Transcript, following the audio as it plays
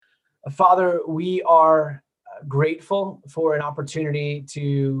Father, we are grateful for an opportunity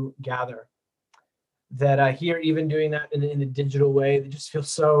to gather. That here, even doing that in a digital way, that just feels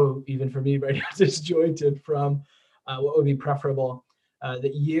so, even for me right now, disjointed from what would be preferable.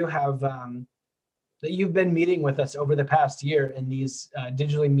 That you have, that you've been meeting with us over the past year in these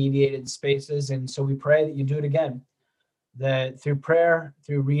digitally mediated spaces, and so we pray that you do it again. That through prayer,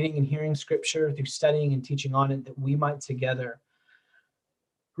 through reading and hearing Scripture, through studying and teaching on it, that we might together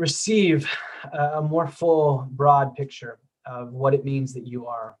receive a more full, broad picture of what it means that you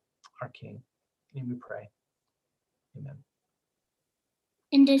are our King. And we pray. Amen.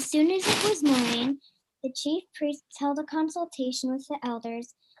 And as soon as it was morning, the chief priests held a consultation with the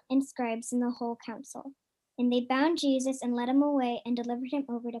elders and scribes and the whole council. And they bound Jesus and led him away and delivered him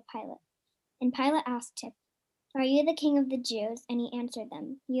over to Pilate. And Pilate asked him, "Are you the king of the Jews?" And he answered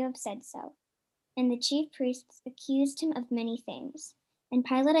them, "You have said so." And the chief priests accused him of many things. And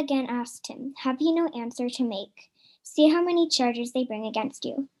Pilate again asked him, "Have you no answer to make? See how many charges they bring against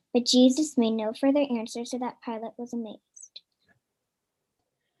you." But Jesus made no further answer, so that Pilate was amazed.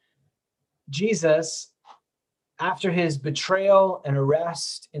 Jesus, after his betrayal and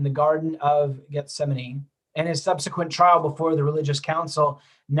arrest in the Garden of Gethsemane and his subsequent trial before the religious council,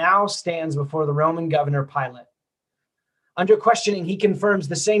 now stands before the Roman governor Pilate. Under questioning, he confirms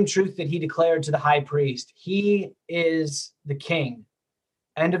the same truth that he declared to the high priest. He is the king.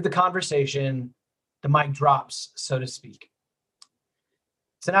 End of the conversation. The mic drops, so to speak.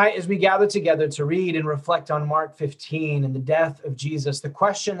 Tonight, as we gather together to read and reflect on Mark 15 and the death of Jesus, the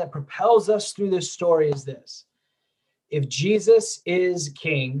question that propels us through this story is this: if Jesus is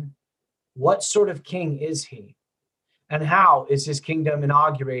king, what sort of king is he? And how is his kingdom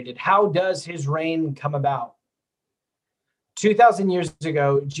inaugurated? How does his reign come about? 2,000 years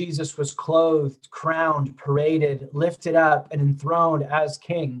ago, Jesus was clothed, crowned, paraded, lifted up, and enthroned as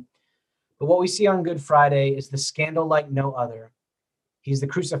king. But what we see on Good Friday is the scandal like no other. He's the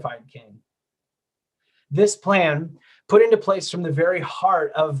crucified king. This plan, put into place from the very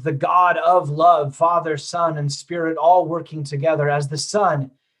heart of the God of love, Father, Son, and Spirit, all working together as the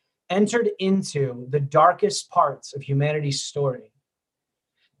Son entered into the darkest parts of humanity's story.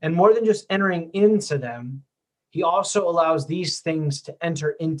 And more than just entering into them, he also allows these things to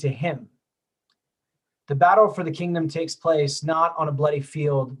enter into him. The battle for the kingdom takes place not on a bloody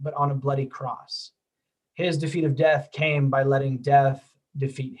field, but on a bloody cross. His defeat of death came by letting death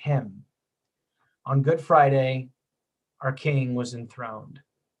defeat him. On Good Friday, our king was enthroned.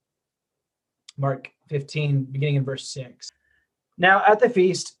 Mark 15, beginning in verse 6. Now at the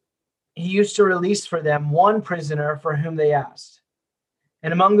feast, he used to release for them one prisoner for whom they asked.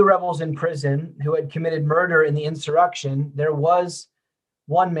 And among the rebels in prison who had committed murder in the insurrection, there was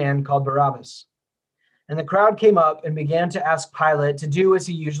one man called Barabbas. And the crowd came up and began to ask Pilate to do as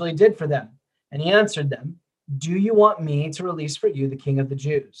he usually did for them. And he answered them, "Do you want me to release for you the king of the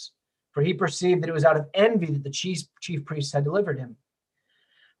Jews?" For he perceived that it was out of envy that the chief priests had delivered him.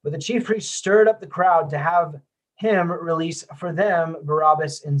 But the chief priests stirred up the crowd to have him release for them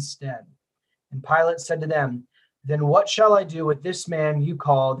Barabbas instead. And Pilate said to them, "Then what shall I do with this man you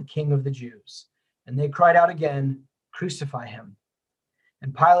call the king of the Jews?" And they cried out again, "Crucify him."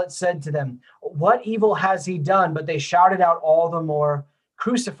 And Pilate said to them, "What evil has he done?" But they shouted out all the more,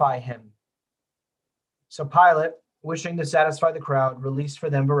 "Crucify him." So Pilate, wishing to satisfy the crowd, released for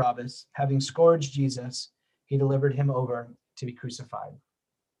them Barabbas. Having scourged Jesus, he delivered him over to be crucified.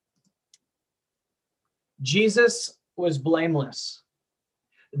 Jesus was blameless.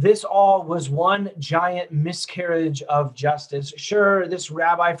 This all was one giant miscarriage of justice. Sure, this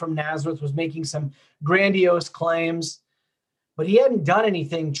rabbi from Nazareth was making some grandiose claims, but he hadn't done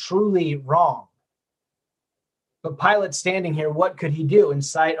anything truly wrong. But Pilate standing here, what could he do?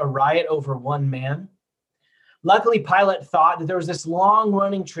 Incite a riot over one man? Luckily, Pilate thought that there was this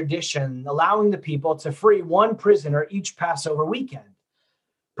long-running tradition allowing the people to free one prisoner each Passover weekend.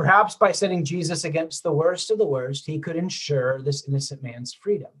 Perhaps by setting Jesus against the worst of the worst, he could ensure this innocent man's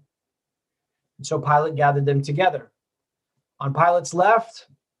freedom. And so Pilate gathered them together. On Pilate's left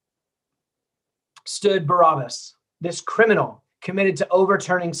stood Barabbas, this criminal committed to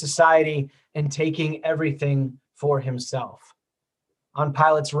overturning society and taking everything for himself. On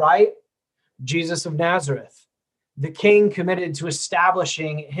Pilate's right, Jesus of Nazareth, the king committed to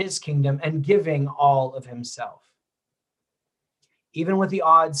establishing his kingdom and giving all of himself. Even with the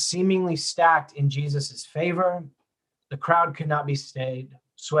odds seemingly stacked in Jesus' favor, the crowd could not be swayed.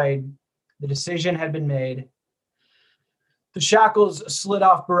 The decision had been made. The shackles slid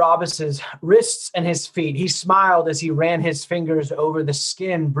off Barabbas's wrists and his feet. He smiled as he ran his fingers over the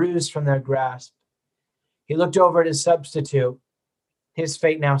skin bruised from their grasp. He looked over at his substitute, his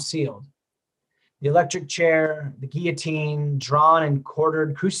fate now sealed. The electric chair, the guillotine, drawn and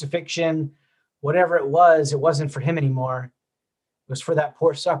quartered, crucifixion, whatever it wasn't for him anymore. It was for that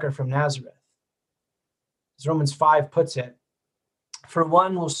poor sucker from Nazareth. As Romans 5 puts it, for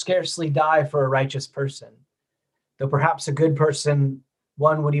one will scarcely die for a righteous person, though perhaps a good person,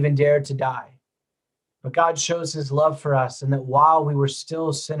 one would even dare to die. But God shows his love for us, and that while we were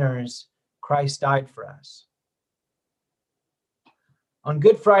still sinners, Christ died for us. On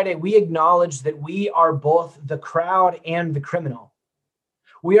Good Friday, we acknowledge that we are both the crowd and the criminal.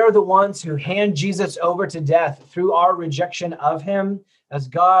 We are the ones who hand Jesus over to death through our rejection of him as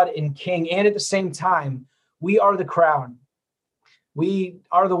God and King. And at the same time, we are the crowd. We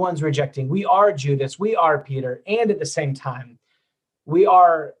are the ones rejecting. We are Judas. We are Peter. And at the same time, we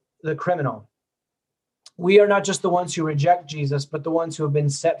are the criminal. We are not just the ones who reject Jesus, but the ones who have been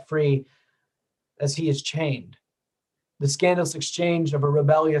set free as he is chained. The scandalous exchange of a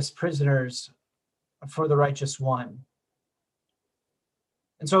rebellious prisoners for the righteous one.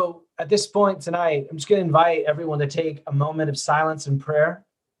 And so at this point tonight, I'm just going to invite everyone to take a moment of silence and prayer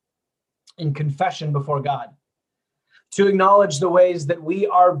and confession before God, to acknowledge the ways that we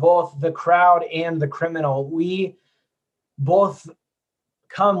are both the crowd and the criminal. We both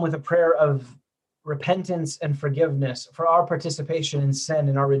come with a prayer of repentance and forgiveness for our participation in sin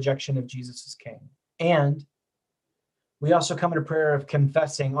and our rejection of Jesus as King. And we also come in a prayer of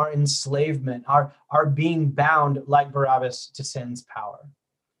confessing our enslavement, our being bound like Barabbas to sin's power.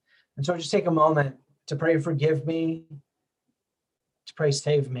 And so just take a moment to pray, forgive me, to pray,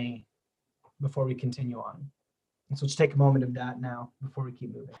 save me, before we continue on. And so just take a moment of that now before we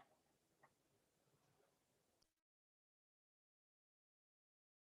keep moving.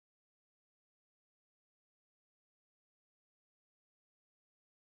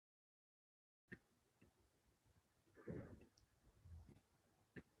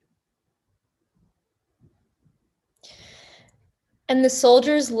 And the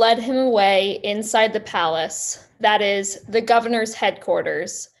soldiers led him away inside the palace, that is, the governor's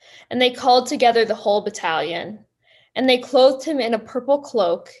headquarters, and they called together the whole battalion. And they clothed him in a purple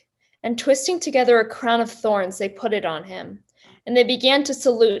cloak, and twisting together a crown of thorns, they put it on him. And they began to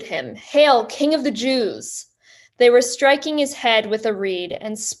salute him, "Hail, King of the Jews!" They were striking his head with a reed,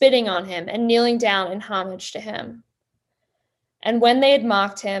 and spitting on him, and kneeling down in homage to him. And when they had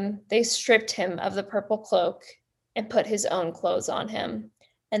mocked him, they stripped him of the purple cloak, and put his own clothes on him,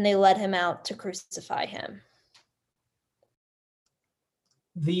 and they led him out to crucify him.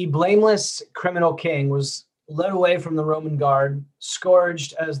 The blameless criminal king was led away from the Roman guard,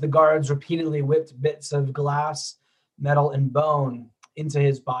 scourged as the guards repeatedly whipped bits of glass, metal, and bone into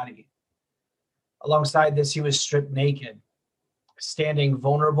his body. Alongside this, he was stripped naked, standing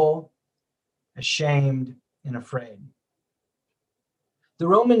vulnerable, ashamed, and afraid. The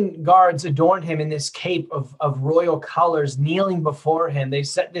Roman guards adorned him in this cape of royal colors, kneeling before him. They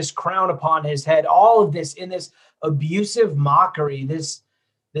set this crown upon his head, all of this in this abusive mockery, this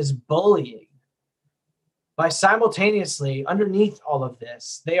bullying. By simultaneously, underneath all of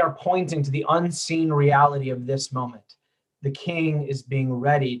this, they are pointing to the unseen reality of this moment. The king is being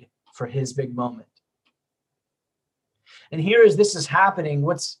readied for his big moment. And here as this is happening,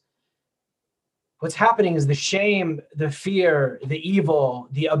 What's happening is the shame, the fear, the evil,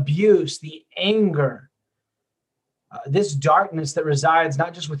 the abuse, the anger, this darkness that resides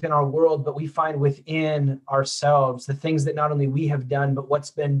not just within our world, but we find within ourselves, the things that not only we have done, but what's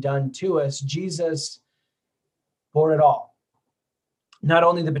been done to us. Jesus bore it all. Not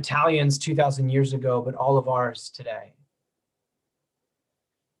only the battalions 2,000 years ago, but all of ours today.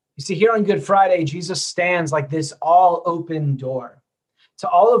 You see, here on Good Friday, Jesus stands like this all open door to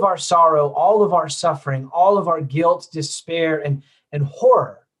all of our sorrow, all of our suffering, all of our guilt, despair, and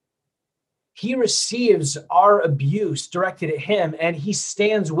horror. He receives our abuse directed at him, and he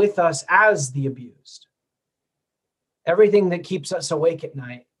stands with us as the abused. Everything that keeps us awake at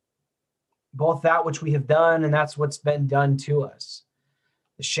night, both that which we have done and that's what's been done to us.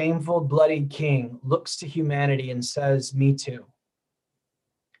 The shameful, bloodied king looks to humanity and says, "Me too."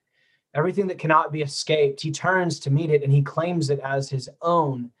 Everything that cannot be escaped, he turns to meet it and he claims it as his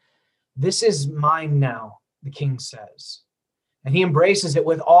own. "This is mine now," the king says. And he embraces it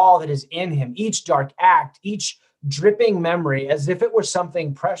with all that is in him, each dark act, each dripping memory, as if it were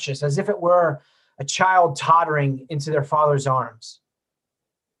something precious, as if it were a child tottering into their father's arms.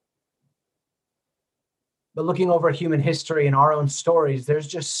 But looking over human history and our own stories, there's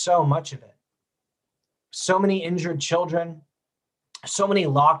just so much of it. So many injured children, so many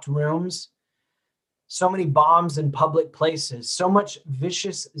locked rooms, so many bombs in public places, so much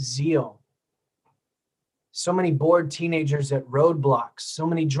vicious zeal. So many bored teenagers at roadblocks, so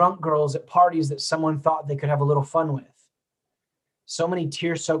many drunk girls at parties that someone thought they could have a little fun with, so many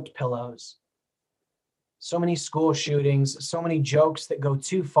tear-soaked pillows, so many school shootings, so many jokes that go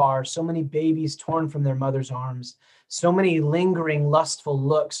too far, so many babies torn from their mother's arms, so many lingering lustful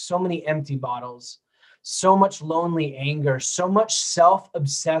looks, so many empty bottles, so much lonely anger, so much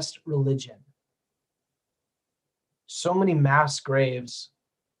self-obsessed religion, so many mass graves,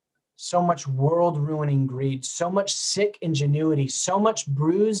 so much world-ruining greed, so much sick ingenuity, so much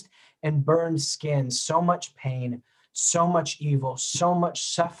bruised and burned skin, so much pain, so much evil, so much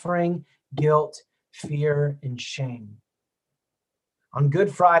suffering, guilt, fear, and shame. On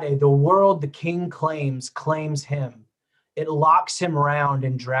Good Friday, the world the King claims him. It locks him round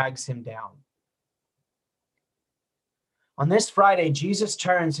and drags him down. On this Friday, Jesus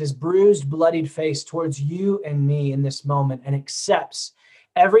turns his bruised, bloodied face towards you and me in this moment and accepts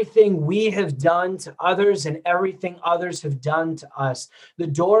everything we have done to others and everything others have done to us. The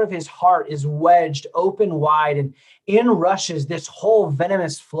door of his heart is wedged open wide, and in rushes this whole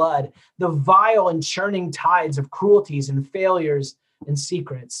venomous flood, the vile and churning tides of cruelties and failures and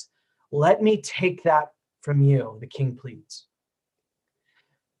secrets. Let me take that from you, the King pleads.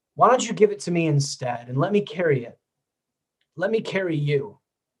 Why don't you give it to me instead and let me carry it? Let me carry you,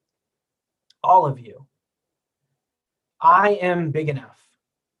 all of you. I am big enough.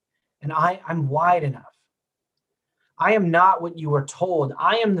 And I'm wide enough. I am not what you were told.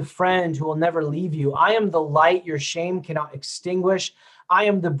 I am the friend who will never leave you. I am the light your shame cannot extinguish. I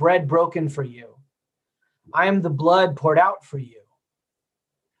am the bread broken for you. I am the blood poured out for you.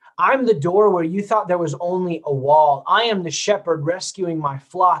 I'm the door where you thought there was only a wall. I am the shepherd rescuing my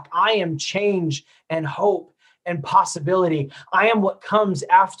flock. I am change and hope and possibility. I am what comes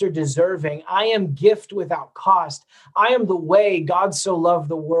after deserving. I am gift without cost. I am the way God so loved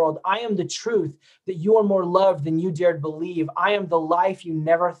the world. I am the truth that you are more loved than you dared believe. I am the life you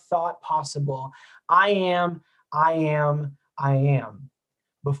never thought possible. I am.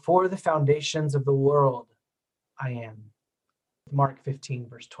 Before the foundations of the world, I am. Mark 15,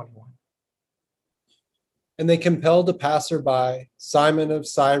 verse 21. And they compelled a passerby, Simon of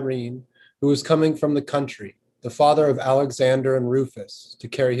Cyrene, who was coming from the country, the father of Alexander and Rufus, to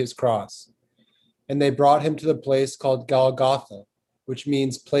carry his cross. And they brought him to the place called Golgotha, which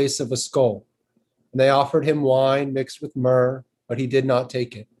means place of a skull. And they offered him wine mixed with myrrh, but he did not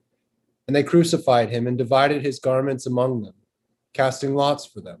take it. And they crucified him and divided his garments among them, casting lots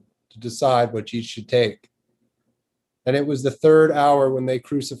for them to decide which each should take. And it was the third hour when they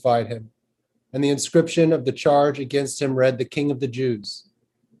crucified him. And the inscription of the charge against him read, "The King of the Jews."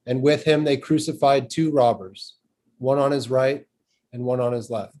 And with him they crucified two robbers, one on his right and one on his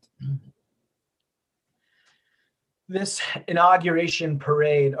left. This inauguration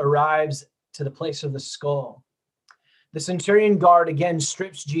parade arrives to the place of the skull. The centurion guard again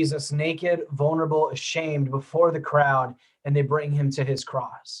strips Jesus naked, vulnerable, ashamed before the crowd, and they bring him to his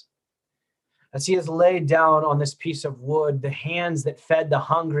cross. As he is laid down on this piece of wood, the hands that fed the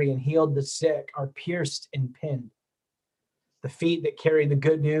hungry and healed the sick are pierced and pinned. The feet that carried the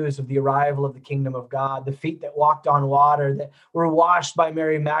good news of the arrival of the kingdom of God, the feet that walked on water, that were washed by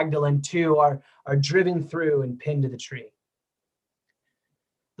Mary Magdalene too, are driven through and pinned to the tree.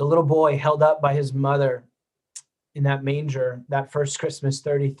 The little boy held up by his mother in that manger that first Christmas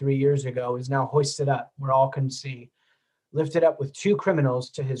 33 years ago is now hoisted up where all can see, lifted up with two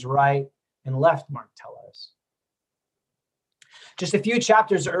criminals to his right and left, Mark tells us. Just a few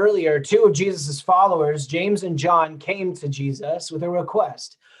chapters earlier, two of Jesus' followers, James and John, came to Jesus with a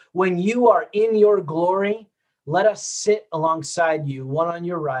request. When you are in your glory, let us sit alongside you, one on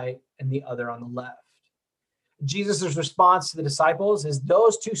your right and the other on the left. Jesus' response to the disciples is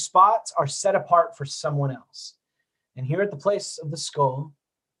those two spots are set apart for someone else. And here at the place of the skull,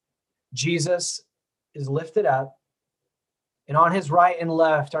 Jesus is lifted up. And on his right and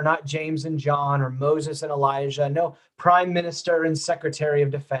left are not James and John or Moses and Elijah, no prime minister and secretary of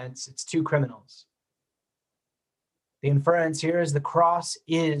defense. It's two criminals. The inference here is the cross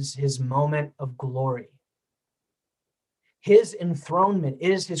is his moment of glory. His enthronement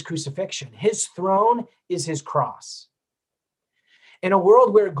is his crucifixion. His throne is his cross. In a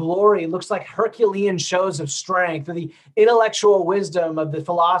world where glory looks like Herculean shows of strength, or the intellectual wisdom of the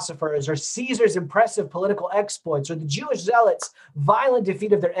philosophers, or Caesar's impressive political exploits, or the Jewish zealots' violent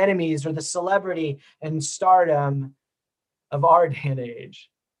defeat of their enemies, or the celebrity and stardom of our day and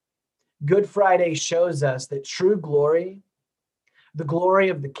age, Good Friday shows us that true glory, the glory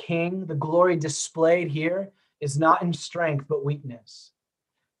of the King, the glory displayed here, is not in strength but weakness.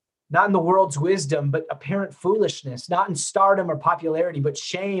 not in the world's wisdom, but apparent foolishness, not in stardom or popularity, but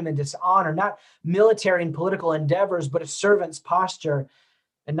shame and dishonor, not military and political endeavors, but a servant's posture,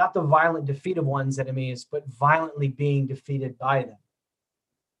 and not the violent defeat of one's enemies, but violently being defeated by them.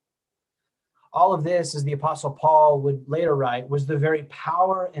 All of this, as the Apostle Paul would later write, was the very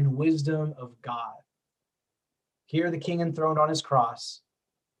power and wisdom of God. Here, the King enthroned on his cross,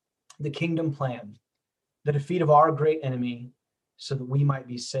 the kingdom plan, the defeat of our great enemy, so that we might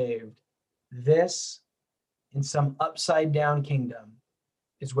be saved. This, in some upside down kingdom,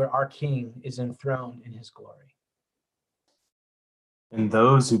 is where our King is enthroned in his glory. And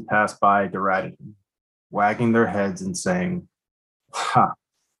those who passed by derided him, wagging their heads and saying, "Ha,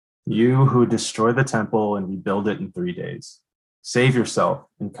 you who destroy the temple and rebuild it in 3 days, save yourself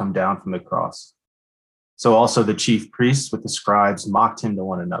and come down from the cross." So also the chief priests with the scribes mocked him to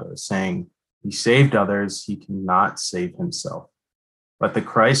one another, saying, "He saved others, he cannot save himself. Let the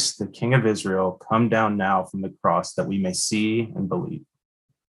Christ, the King of Israel, come down now from the cross that we may see and believe."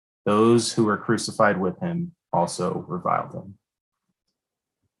 Those who were crucified with him also reviled him.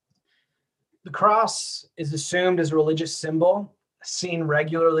 The cross is assumed as a religious symbol, seen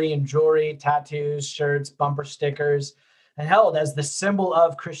regularly in jewelry, tattoos, shirts, bumper stickers, and held as the symbol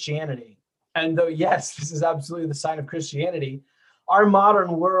of Christianity. And though, yes, this is absolutely the sign of Christianity, our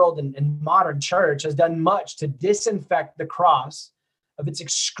modern world and modern church has done much to disinfect the cross of its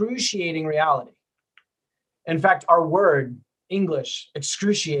excruciating reality. In fact, our word, English,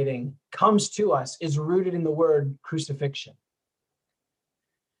 excruciating, comes to us, is rooted in the word crucifixion.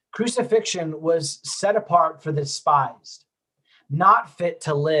 Crucifixion was set apart for the despised, not fit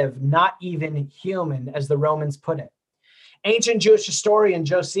to live, not even human, as the Romans put it. Ancient Jewish historian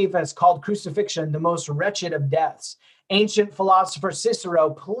Josephus called crucifixion the most wretched of deaths. Ancient philosopher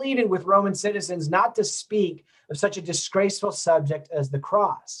Cicero pleaded with Roman citizens not to speak of such a disgraceful subject as the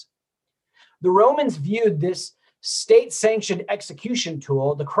cross. The Romans viewed this state-sanctioned execution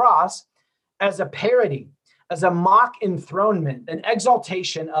tool, the cross, as a parody, as a mock enthronement, an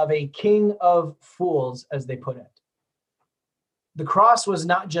exaltation of a king of fools, as they put it. The cross was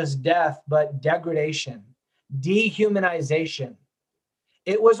not just death, but degradation, dehumanization.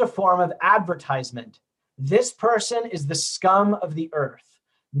 It was a form of advertisement. This person is the scum of the earth,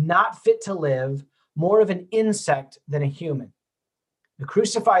 not fit to live, more of an insect than a human. The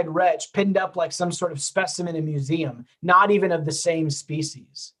crucified wretch pinned up like some sort of specimen in a museum, not even of the same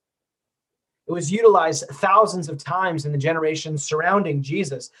species. It was utilized thousands of times in the generations surrounding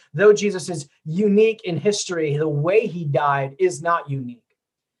Jesus. Though Jesus is unique in history, the way he died is not unique.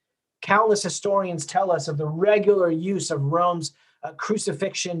 Countless historians tell us of the regular use of Rome's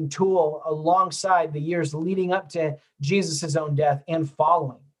crucifixion tool alongside the years leading up to Jesus' own death and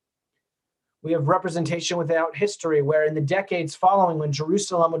following. We have representation without history where in the decades following, when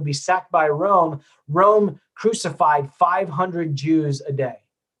Jerusalem would be sacked by Rome, Rome crucified 500 Jews a day.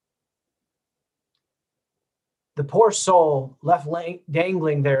 The poor soul left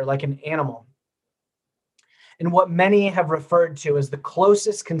dangling there like an animal. And what many have referred to as the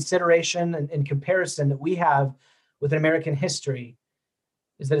closest consideration and comparison that we have with American history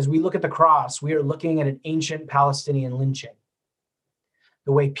is that as we look at the cross, we are looking at an ancient Palestinian lynching.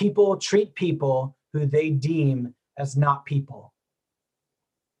 The way people treat people who they deem as not people.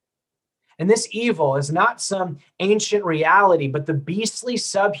 And this evil is not some ancient reality, but the beastly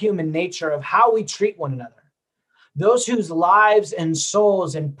subhuman nature of how we treat one another. Those whose lives and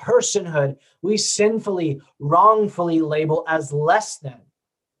souls and personhood we sinfully, wrongfully label as less than.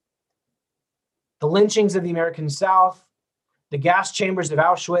 The lynchings of the American South, the gas chambers of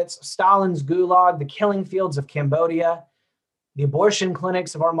Auschwitz, Stalin's Gulag, the killing fields of Cambodia, the abortion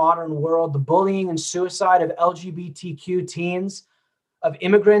clinics of our modern world, the bullying and suicide of LGBTQ teens, of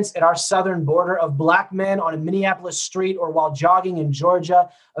immigrants at our southern border, of Black men on a Minneapolis street or while jogging in Georgia,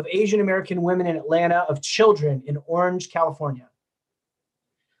 of Asian American women in Atlanta, of children in Orange, California.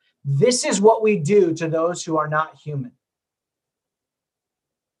 This is what we do to those who are not human.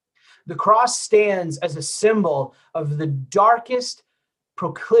 The cross stands as a symbol of the darkest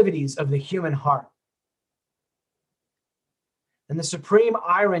proclivities of the human heart. And the supreme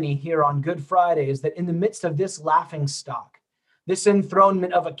irony here on Good Friday is that in the midst of this laughing stock, this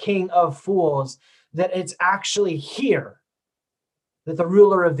enthronement of a king of fools, that it's actually here that the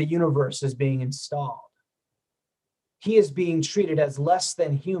ruler of the universe is being installed. He is being treated as less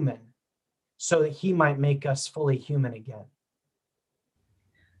than human so that he might make us fully human again.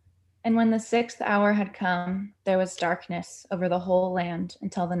 And when the 6th hour had come, there was darkness over the whole land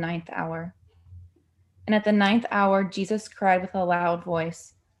until the 9th hour. And at the 9th hour, Jesus cried with a loud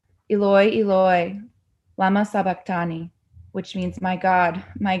voice, "Eloi, Eloi, lama sabachthani," which means, my God,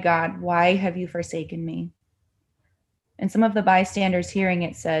 why have you forsaken me?" And some of the bystanders hearing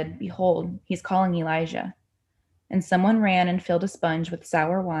it said, "Behold, he's calling Elijah." And someone ran and filled a sponge with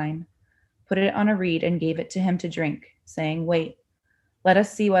sour wine, put it on a reed, and gave it to him to drink, saying, "Wait, let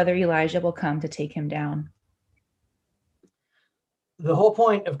us see whether Elijah will come to take him down." The whole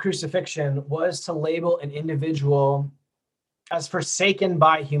point of crucifixion was to label an individual as forsaken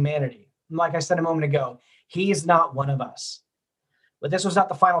by humanity. And like I said a moment ago, he's not one of us. But this was not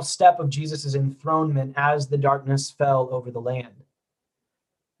the final step of Jesus' enthronement as the darkness fell over the land.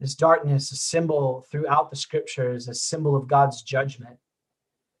 This darkness, a symbol throughout the scriptures, a symbol of God's judgment.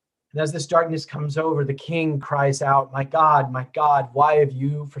 And as this darkness comes over, the king cries out, my God, why have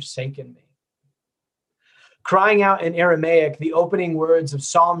you forsaken me?" Crying out in Aramaic, the opening words of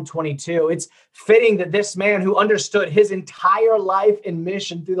Psalm 22, it's fitting that this man who understood his entire life and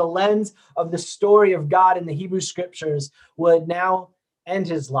mission through the lens of the story of God in the Hebrew scriptures would now end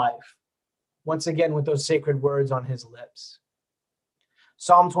his life, once again with those sacred words on his lips.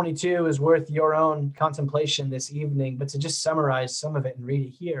 Psalm 22 is worth your own contemplation this evening, but to just summarize some of it and read it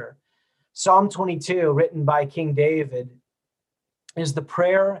here. Psalm 22, written by King David, is the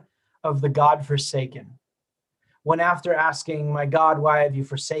prayer of the God-forsaken. When after asking, my God, why have you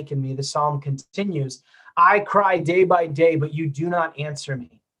forsaken me? The psalm continues, I cry day by day, but you do not answer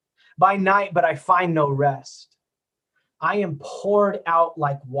me. By night, but I find no rest. I am poured out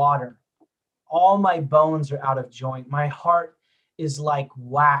like water. All my bones are out of joint. My heart is like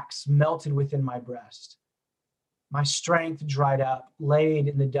wax melted within my breast. My strength dried up, laid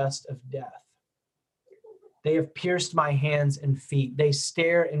in the dust of death. They have pierced my hands and feet. They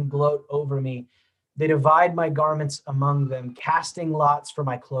stare and gloat over me. They divide my garments among them, casting lots for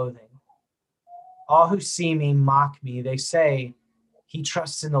my clothing. All who see me mock me. They say, he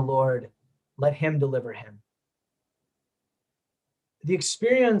trusts in the Lord. Let him deliver him. The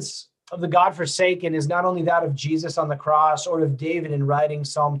experience of the God-forsaken is not only that of Jesus on the cross or of David in writing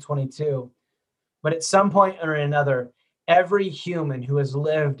Psalm 22, but at some point or another, every human who has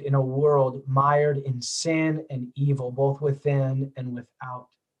lived in a world mired in sin and evil, both within and without.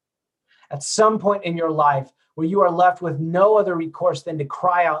 At some point in your life where you are left with no other recourse than to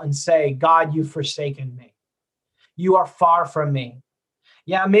cry out and say, God, you've forsaken me. You are far from me.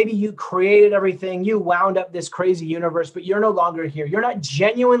 Yeah, maybe you created everything. You wound up this crazy universe, but you're no longer here. You're not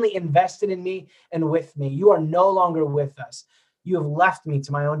genuinely invested in me and with me. You are no longer with us. You have left me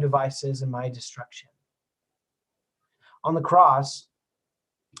to my own devices and my destruction. On the cross,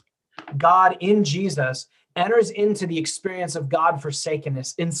 God in Jesus enters into the experience of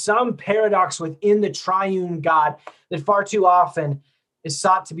God-forsakenness in some paradox within the triune God that far too often is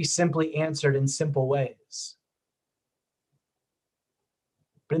sought to be simply answered in simple ways.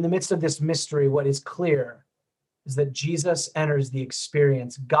 But in the midst of this mystery, what is clear is that Jesus enters the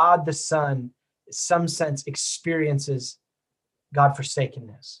experience. God the Son, in some sense, experiences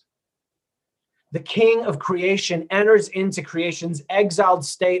God-forsakenness. The King of creation enters into creation's exiled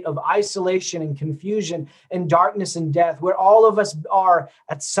state of isolation and confusion and darkness and death, where all of us are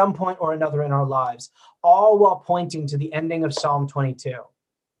at some point or another in our lives, all while pointing to the ending of Psalm 22.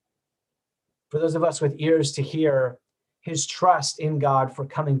 For those of us with ears to hear, his trust in God for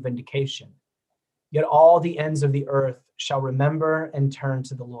coming vindication. Yet all the ends of the earth shall remember and turn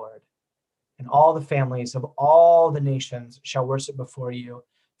to the Lord, and all the families of all the nations shall worship before you.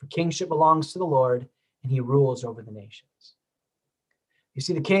 For kingship belongs to the Lord, and he rules over the nations. You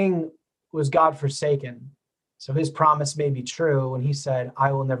see, the king was God-forsaken, so his promise may be true when he said,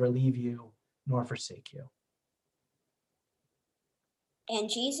 I will never leave you nor forsake you.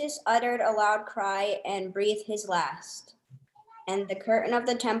 And Jesus uttered a loud cry and breathed his last. And the curtain of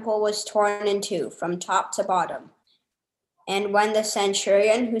the temple was torn in two from top to bottom. And when the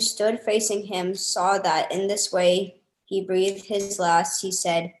centurion who stood facing him saw that in this way he breathed his last, he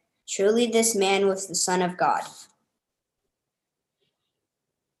said, truly this man was the Son of God.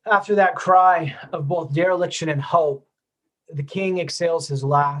 After that cry of both dereliction and hope, the king exhales his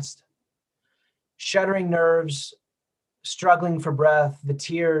last. Shuddering nerves, struggling for breath, the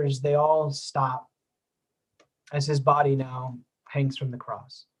tears, they all stop as his body now hangs from the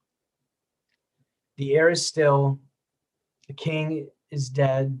cross. The air is still. The king is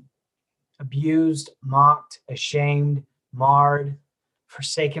dead, abused, mocked, ashamed, marred,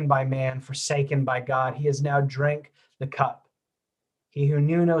 forsaken by man, forsaken by God. He has now drank the cup. He who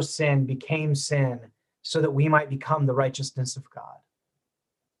knew no sin became sin so that we might become the righteousness of God.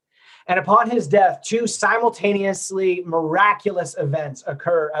 And upon his death, two simultaneously miraculous events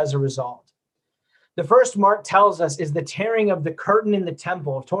occur as a result. The first, Mark tells us, is the tearing of the curtain in the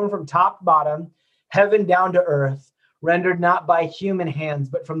temple, torn from top to bottom, heaven down to earth, rendered not by human hands,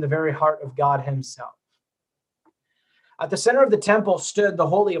 but from the very heart of God himself. At the center of the temple stood the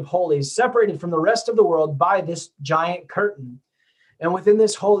Holy of Holies, separated from the rest of the world by this giant curtain. And within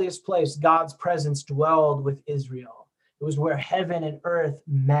this holiest place, God's presence dwelled with Israel. It was where heaven and earth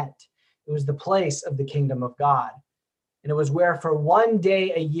met. It was the place of the kingdom of God. And it was where for one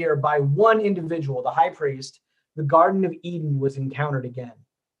day a year by one individual, the high priest, the Garden of Eden was encountered again.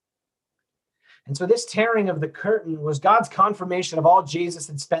 And so this tearing of the curtain was God's confirmation of all Jesus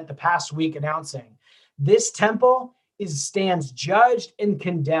had spent the past week announcing. This temple stands judged and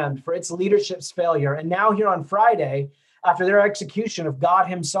condemned for its leadership's failure. And now here on Friday, after their execution of God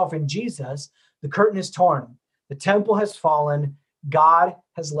himself in Jesus, the curtain is torn. The temple has fallen. God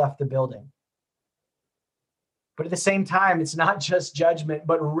has left the building. But at the same time, it's not just judgment,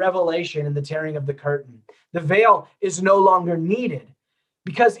 but revelation in the tearing of the curtain. The veil is no longer needed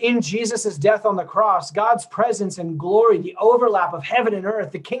because in Jesus' death on the cross, God's presence and glory, the overlap of heaven and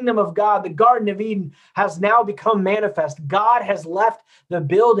earth, the kingdom of God, the Garden of Eden has now become manifest. God has left the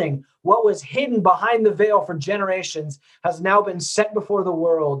building. What was hidden behind the veil for generations has now been set before the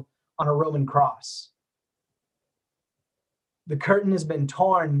world on a Roman cross. The curtain has been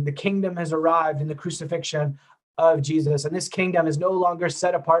torn. The kingdom has arrived in the crucifixion of Jesus. And this kingdom is no longer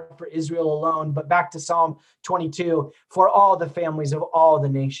set apart for Israel alone, but back to Psalm 22, for all the families of all the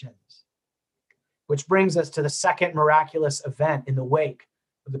nations. Which brings us to the second miraculous event in the wake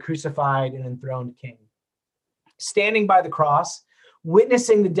of the crucified and enthroned king. Standing by the cross,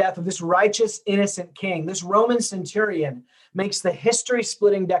 witnessing the death of this righteous, innocent king, this Roman centurion makes the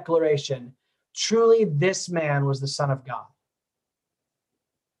history-splitting declaration, truly this man was the Son of God.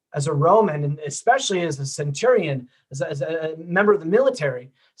 As a Roman, and especially as a centurion, as a member of the military,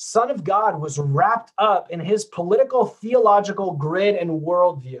 Son of God was wrapped up in his political, theological grid and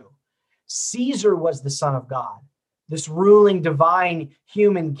worldview. Caesar was the Son of God, this ruling, divine,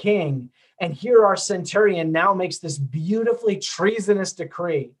 human king. And here our centurion now makes this beautifully treasonous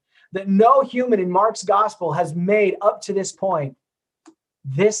decree that no human in Mark's gospel has made up to this point.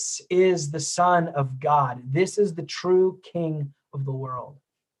 This is the Son of God. This is the true King of the world.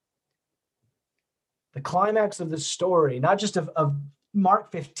 The climax of the story, not just of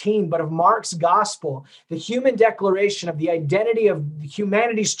Mark 15, but of Mark's gospel, the human declaration of the identity of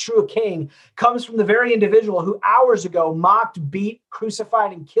humanity's true king, comes from the very individual who hours ago mocked, beat,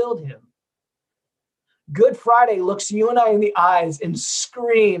 crucified, and killed him. Good Friday looks you and I in the eyes and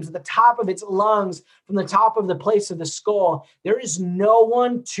screams at the top of its lungs from the top of the place of the skull, there is no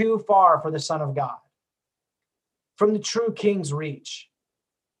one too far for the Son of God, from the true king's reach.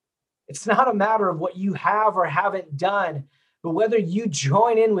 It's not a matter of what you have or haven't done, but whether you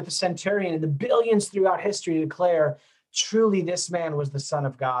join in with the centurion and the billions throughout history to declare, truly this man was the Son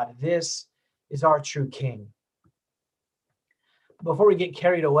of God. This is our true king. Before we get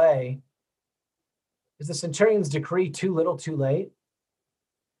carried away, is the centurion's decree too little, too late?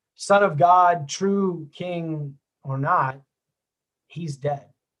 Son of God, true king or not, he's dead.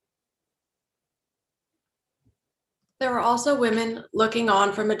 There were also women looking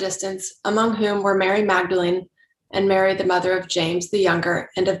on from a distance, among whom were Mary Magdalene and Mary, the mother of James the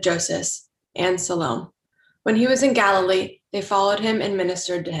younger and of Joseph, and Salome. When he was in Galilee, they followed him and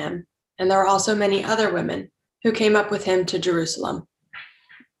ministered to him. And there were also many other women who came up with him to Jerusalem.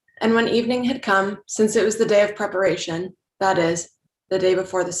 And when evening had come, since it was the day of preparation, that is, the day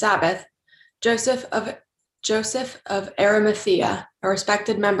before the Sabbath, Joseph of Arimathea, a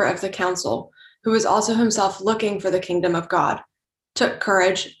respected member of the council, who was also himself looking for the kingdom of God, took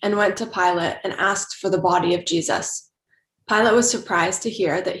courage and went to Pilate and asked for the body of Jesus. Pilate was surprised to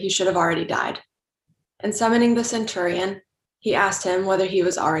hear that he should have already died. And summoning the centurion, he asked him whether he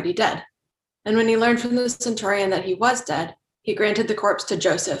was already dead. And when he learned from the centurion that he was dead, he granted the corpse to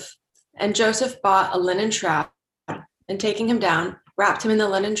Joseph. And Joseph bought a linen shroud, and taking him down, wrapped him in the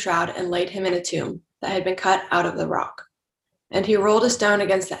linen shroud and laid him in a tomb that had been cut out of the rock. And he rolled a stone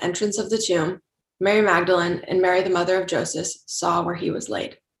against the entrance of the tomb. Mary Magdalene and Mary, the mother of Joseph, saw where he was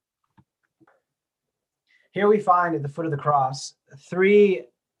laid. Here we find at the foot of the cross three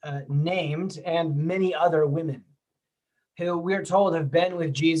named and many other women who we're told have been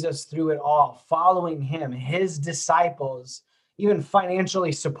with Jesus through it all, following him, his disciples, even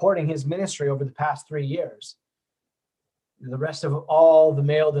financially supporting his ministry over the past 3 years. The rest of all the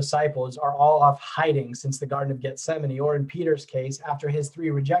male disciples are all off hiding since the Garden of Gethsemane, or in Peter's case, after his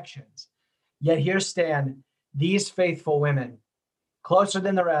 3 rejections. Yet here stand these faithful women, closer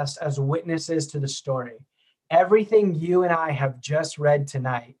than the rest, as witnesses to the story. Everything you and I have just read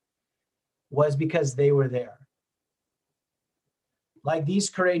tonight was because they were there. Like these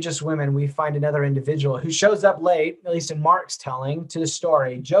courageous women, we find another individual who shows up late, at least in Mark's telling, to the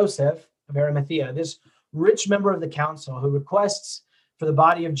story, Joseph of Arimathea, this rich member of the council who requests for the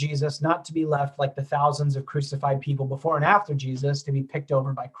body of Jesus not to be left like the thousands of crucified people before and after Jesus to be picked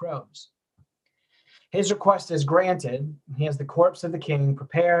over by crows. His request is granted. He has the corpse of the king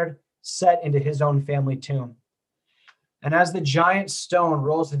prepared, set into his own family tomb. And as the giant stone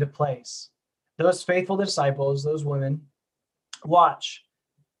rolls into place, those faithful disciples, those women, watch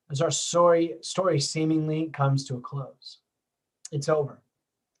as our story seemingly comes to a close. It's over.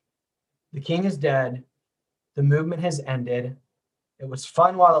 The king is dead. The movement has ended. It was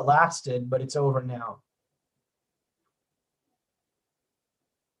fun while it lasted, but it's over now.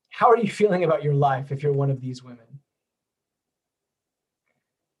 How are you feeling about your life if you're one of these women?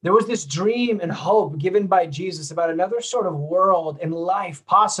 There was this dream and hope given by Jesus about another sort of world and life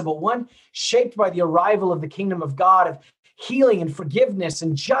possible, one shaped by the arrival of the kingdom of God, of healing and forgiveness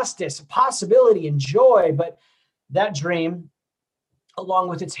and justice, possibility and joy. But that dream, along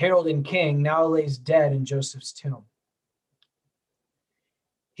with its herald and king, now lays dead in Joseph's tomb.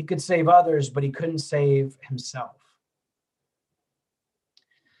 He could save others, but he couldn't save himself.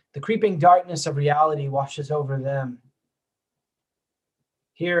 The creeping darkness of reality washes over them.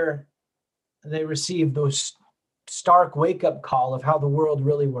 Here, they receive those stark wake-up call of how the world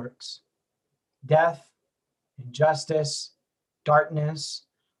really works. Death, injustice, darkness,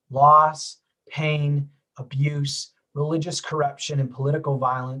 loss, pain, abuse, religious corruption, and political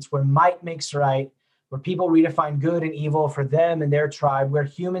violence, where might makes right, where people redefine good and evil for them and their tribe, where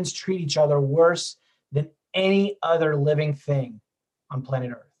humans treat each other worse than any other living thing on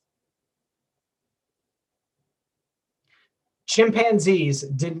planet Earth. Chimpanzees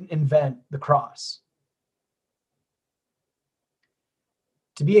didn't invent the cross.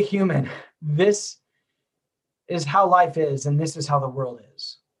 To be a human, this is how life is, and this is how the world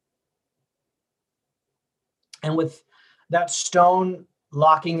is. And with that stone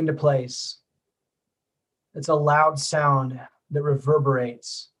locking into place, it's a loud sound that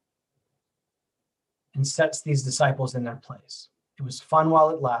reverberates and sets these disciples in their place. It was fun while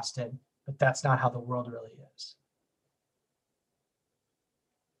it lasted, but that's not how the world really is.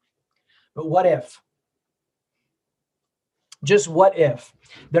 But what if? Just what if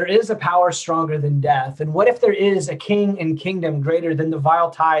there is a power stronger than death? And what if there is a king and kingdom greater than the vile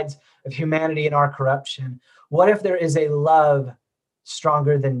tides of humanity and our corruption? What if there is a love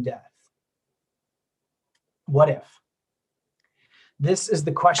stronger than death? What if? This is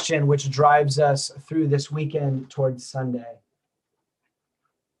the question which drives us through this weekend towards Sunday.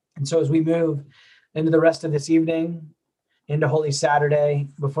 And so as we move into the rest of this evening, into Holy Saturday,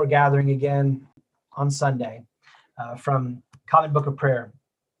 before gathering again on Sunday, from Common Book of Prayer,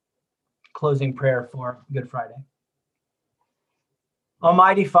 closing prayer for Good Friday.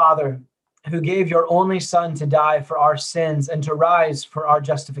 Almighty Father, who gave your only Son to die for our sins and to rise for our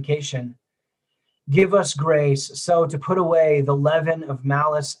justification, give us grace so to put away the leaven of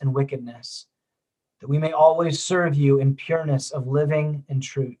malice and wickedness, that we may always serve you in pureness of living and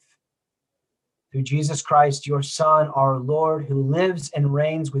truth. Through Jesus Christ, your Son, our Lord, who lives and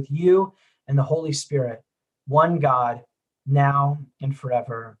reigns with you and the Holy Spirit, one God, now and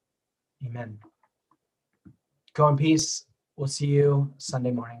forever. Amen. Go in peace. We'll see you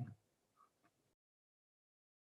Sunday morning.